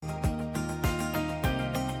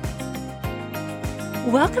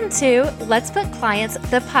Welcome to Let's Book Clients,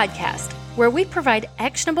 the podcast, where we provide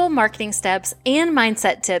actionable marketing steps and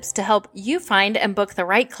mindset tips to help you find and book the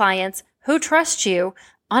right clients who trust you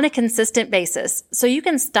on a consistent basis so you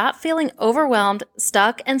can stop feeling overwhelmed,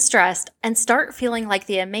 stuck, and stressed and start feeling like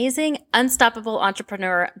the amazing, unstoppable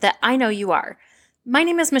entrepreneur that I know you are. My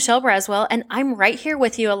name is Michelle Braswell, and I'm right here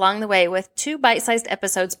with you along the way with 2 bite-sized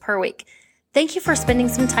episodes per week. Thank you for spending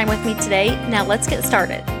some time with me today. Now let's get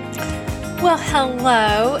started. Well,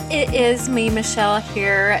 hello. It is me, Michelle,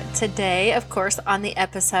 here today, of course, on the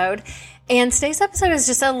episode. And today's episode is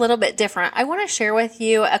just a little bit different. I want to share with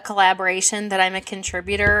you a collaboration that I'm a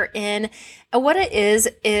contributor in. And what it is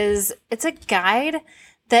it's a guide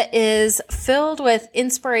that is filled with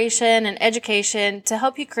inspiration and education to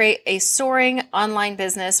help you create a soaring online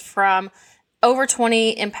business from over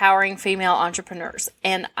 20 empowering female entrepreneurs.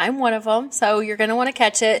 And I'm one of them, so you're going to want to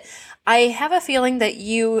catch it. I have a feeling that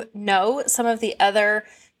you know some of the other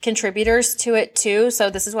contributors to it too,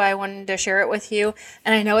 so this is why I wanted to share it with you.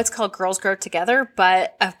 And I know it's called Girls Grow Together,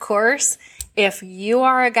 but of course, if you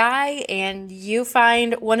are a guy and you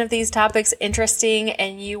find one of these topics interesting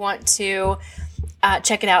and you want to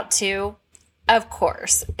check it out too, of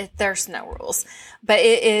course, there's no rules. But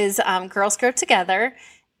it is Girls Grow Together.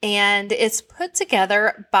 And it's put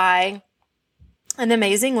together by an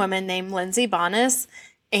amazing woman named Lindsay Bonnis.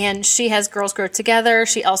 And she has Girls Grow Together.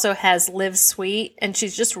 She also has Live Sweet. And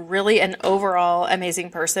she's just really an overall amazing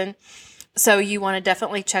person. So you want to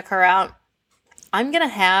definitely check her out. I'm going to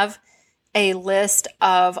have a list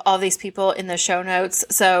of all these people in the show notes.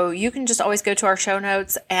 So you can just always go to our show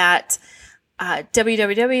notes at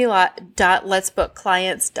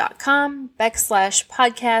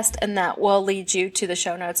www.letsbookclients.com/podcast, and that will lead you to the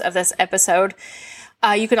show notes of this episode.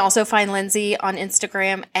 You can also find Lindsay on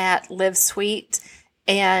Instagram at Live Sweet,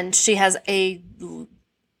 and she has a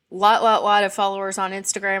lot of followers on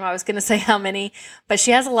Instagram. I was going to say how many, but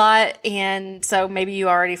she has a lot, and so maybe you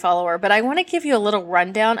already follow her. But I want to give you a little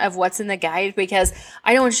rundown of what's in the guide because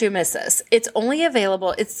I don't want you to miss this. It's only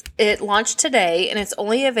available. It launched today, and it's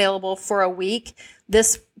only available for a week.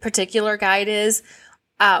 This particular guide is.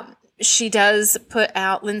 Lindsay does put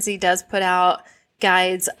out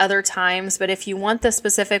guides other times, but if you want the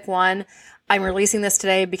specific one, I'm releasing this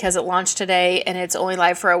today because it launched today and it's only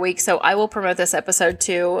live for a week. So I will promote this episode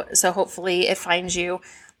too. So hopefully it finds you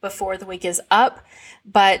before the week is up.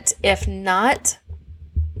 But if not,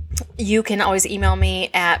 you can always email me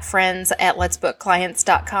at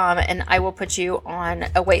friends@letsbookclients.com and I will put you on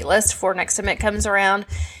a wait list for next time it comes around.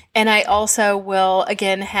 And I also will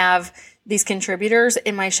again have these contributors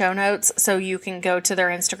in my show notes so you can go to their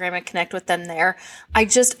Instagram and connect with them there. I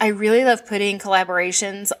really love putting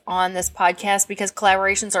collaborations on this podcast because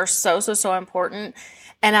collaborations are so important.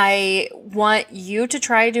 And I want you to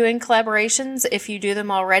try doing collaborations. If you do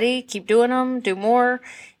them already, keep doing them, do more.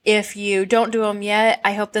 If you don't do them yet,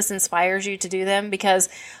 I hope this inspires you to do them because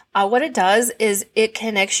what it does is it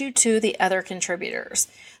connects you to the other contributors.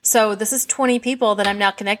 So this is 20 people that I'm now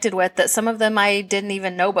connected with that some of them I didn't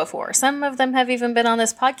even know before. Some of them have even been on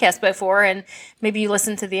this podcast before and maybe you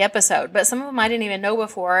listened to the episode, but some of them I didn't even know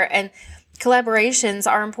before. And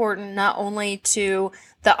collaborations are important not only to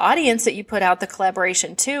the audience that you put out the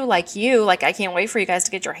collaboration to, like I can't wait for you guys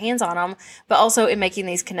to get your hands on them, but also in making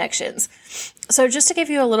these connections. So just to give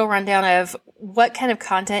you a little rundown of what kind of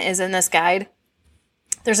content is in this guide,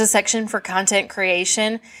 there's a section for content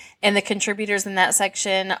creation, and the contributors in that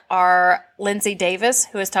section are Lindsay Davis,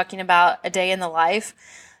 who is talking about a day in the life,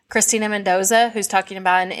 Christina Mendoza, who's talking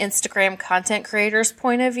about an Instagram content creator's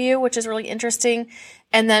point of view, which is really interesting.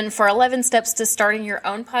 And then for 11 steps to starting your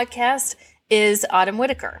own podcast is Autumn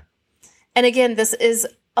Whitaker. And again, this is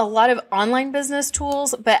a lot of online business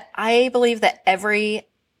tools, but I believe that every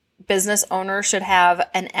business owner should have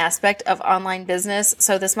an aspect of online business.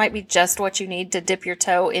 So this might be just what you need to dip your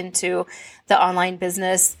toe into the online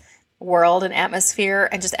business world and atmosphere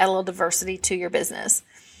and just add a little diversity to your business.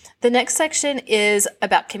 The next section is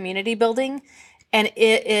about community building, and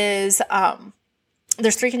it is,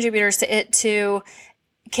 there's 3 contributors to it too.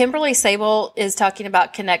 Kimberly Sable is talking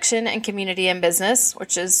about connection and community in business,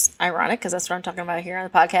 which is ironic because that's what I'm talking about here on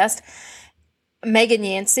the podcast. Megan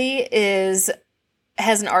Yancey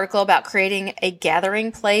has an article about creating a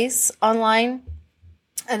gathering place online.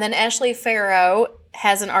 And then Ashley Farrow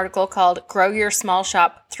has an article called Grow Your Small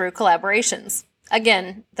Shop Through Collaborations.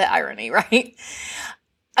 Again, the irony, right?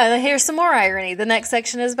 Here's some more irony. The next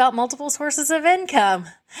section is about multiple sources of income.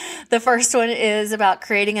 The first one is about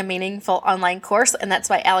creating a meaningful online course, and that's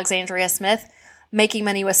by Alexandria Smith. Making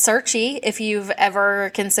Money with Searchy. If you've ever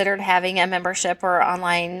considered having a membership or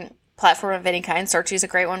online platform of any kind. Searchy is a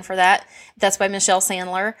great one for that. That's by Michelle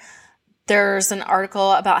Sandler. There's an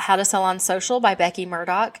article about how to sell on social by Becky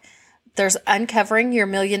Murdoch. There's Uncovering Your $1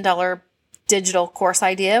 Million Digital Course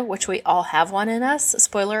Idea, which we all have one in us,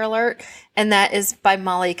 spoiler alert, and that is by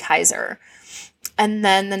Molly Kaiser. And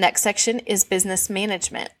then the next section is Business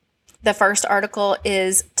Management. The first article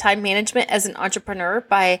is Time Management as an Entrepreneur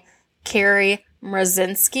by Carrie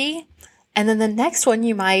Mrazinski. And then the next one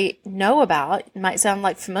you might know about, it might sound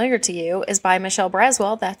like familiar to you, is by Michelle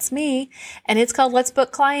Braswell. That's me. And it's called Let's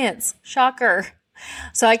Book Clients. Shocker.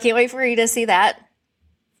 So I can't wait for you to see that.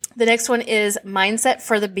 The next one is Mindset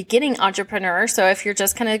for the Beginning Entrepreneur. So if you're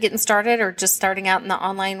just kind of getting started or just starting out in the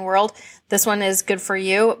online world, this one is good for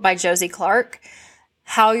you by Josie Clark.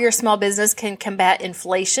 How Your Small Business Can Combat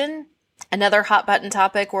Inflation. Another hot button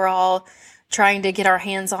topic we're all trying to get our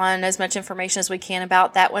hands on as much information as we can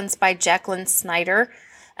about. That one's by Jacqueline Snyder.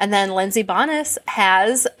 And then Lindsay Bonas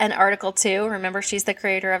has an article too. Remember, she's the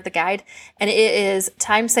creator of the guide. And it is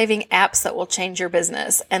Time-Saving Apps That Will Change Your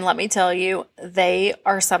Business. And let me tell you, they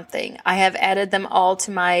are something. I have added them all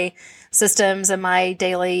to my systems and my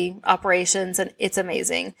daily operations, and it's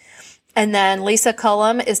amazing. And then Lisa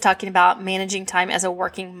Cullum is talking about managing time as a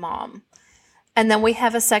working mom. And then we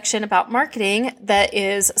have a section about marketing that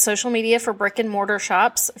is Social Media for Brick and Mortar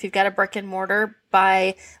Shops. If you've got a brick and mortar,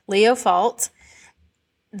 by Leo Fault.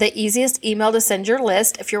 The Easiest Email to Send Your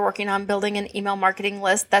List. If you're working on building an email marketing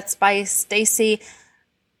list, that's by Stacy.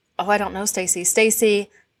 Oh, I don't know Stacy. Stacy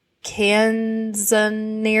Canzaneri.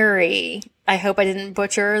 I hope I didn't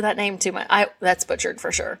butcher that name too much. That's butchered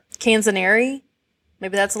for sure. Canzaneri.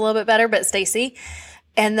 Maybe that's a little bit better, but Stacy.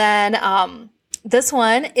 And then this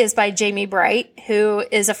one is by Jamie Bright, who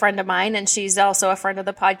is a friend of mine, and she's also a friend of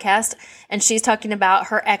the podcast, and she's talking about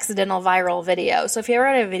her accidental viral video. So if you ever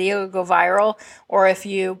had a video go viral, or if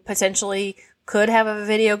you potentially could have a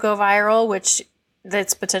video go viral, which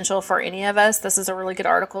that's potential for any of us, this is a really good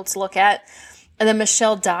article to look at. And then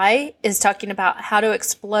Michelle Dye is talking about how to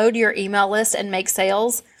explode your email list and make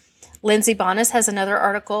sales. Lindsay Bonas has another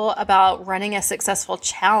article about running a successful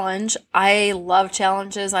challenge. I love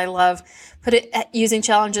challenges. I love using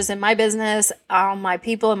challenges in my business. My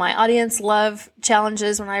people in my audience love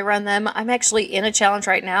challenges when I run them. I'm actually in a challenge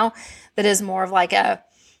right now that is more of like a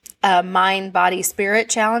mind, body, spirit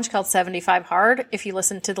challenge called 75 Hard. If you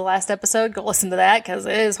listened to the last episode, go listen to that because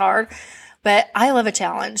it is hard. But I love a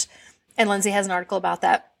challenge. And Lindsay has an article about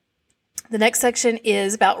that. The next section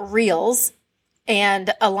is about Reels.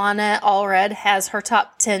 And Alana Allred has her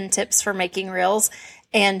top 10 tips for making Reels.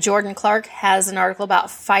 And Jordan Clark has an article about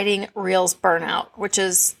fighting Reels burnout, which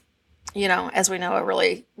is, as we know, a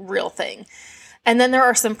really real thing. And then there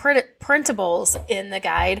are some printables in the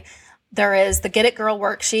guide. There is the Get It Girl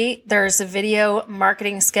worksheet. There's a video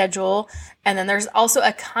marketing schedule. And then there's also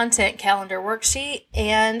a content calendar worksheet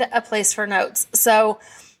and a place for notes. So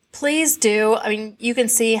please do. You can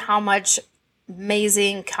see how much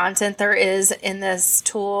amazing content there is in this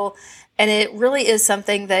tool, and it really is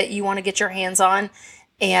something that you want to get your hands on,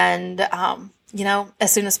 and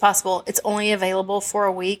as soon as possible. It's only available for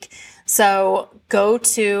a week, so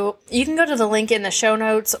you can go to the link in the show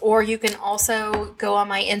notes, or you can also go on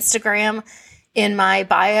my Instagram in my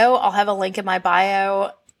bio. I'll have a link in my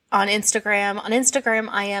bio on Instagram. On Instagram,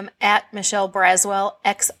 I am at Michelle Braswell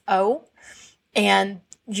XO, and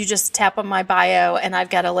you just tap on my bio, and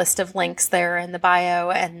I've got a list of links there in the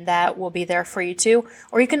bio, and that will be there for you too.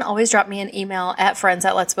 Or you can always drop me an email at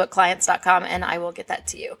friends@letsbookclients.com, and I will get that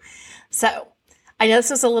to you. So I know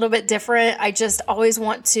this is a little bit different. I just always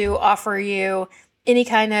want to offer you any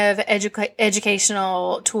kind of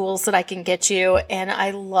educational tools that I can get you, and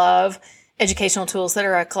I love educational tools that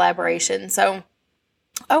are a collaboration. So,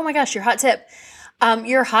 oh my gosh, your hot tip.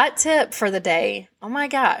 Your hot tip for the day, oh my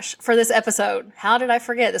gosh, for this episode, how did I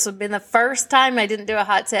forget? This would have been the first time I didn't do a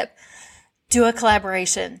hot tip. Do a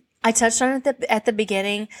collaboration. I touched on it at the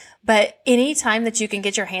beginning, but any time that you can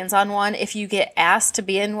get your hands on one, if you get asked to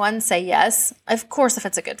be in one, say yes. Of course, if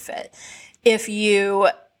it's a good fit. If you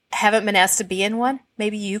haven't been asked to be in one,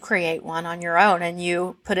 maybe you create one on your own and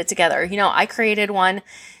you put it together. I created one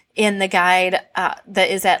in the guide that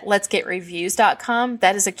is at letsgetreviews.com.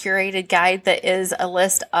 That is a curated guide that is a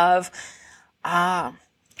list of, I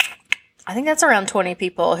think that's around 20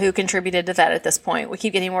 people who contributed to that at this point. We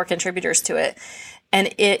keep getting more contributors to it. And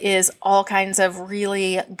it is all kinds of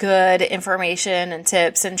really good information and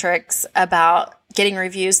tips and tricks about getting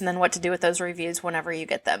reviews and then what to do with those reviews whenever you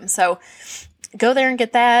get them. So go there and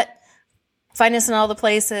get that. Find us in all the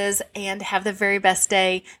places, and have the very best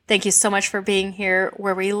day. Thank you so much for being here,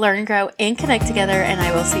 where we learn, grow, and connect together, and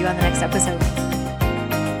I will see you on the next episode.